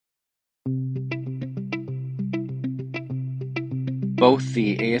Both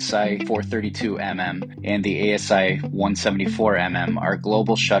the Asi432mm and the Asi174mm are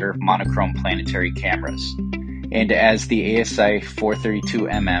global shutter monochrome planetary cameras. And as the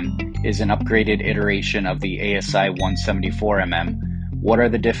Asi432mm is an upgraded iteration of the Asi174mm, what are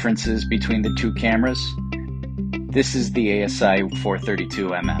the differences between the two cameras? This is the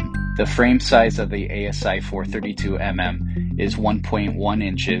Asi432mm. The frame size of the Asi432mm is 1.1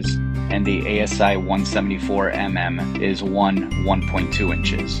 inches and the Asi174mm is 1.2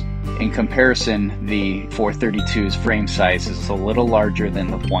 inches. In comparison, the 432's frame size is a little larger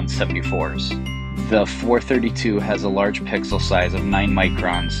than the 174's. The 432 has a large pixel size of 9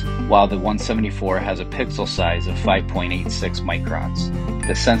 microns, while the 174 has a pixel size of 5.86 microns.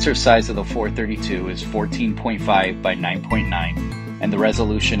 The sensor size of the 432 is 14.5 by 9.9, and the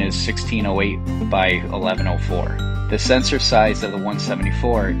resolution is 1608 by 1104. The sensor size of the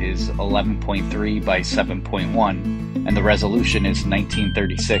 174 is 11.3 by 7.1, and the resolution is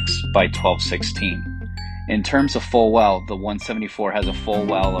 1936 by 1216. In terms of full well, the 174 has a full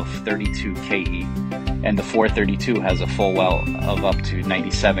well of 32 KE, and the 432 has a full well of up to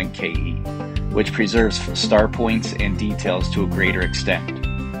 97 KE, which preserves star points and details to a greater extent.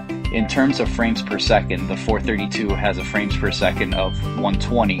 In terms of frames per second, the 432 has a frames per second of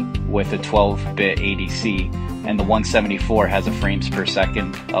 120 with a 12-bit ADC, and the 174 has a frames per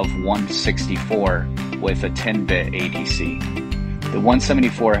second of 164 with a 10-bit ADC. The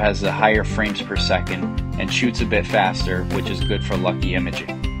 174 has a higher frames per second and shoots a bit faster, which is good for lucky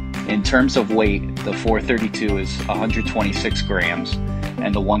imaging. In terms of weight, the 432 is 126 grams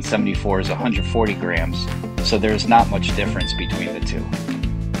and the 174 is 140 grams, so there is not much difference between the two.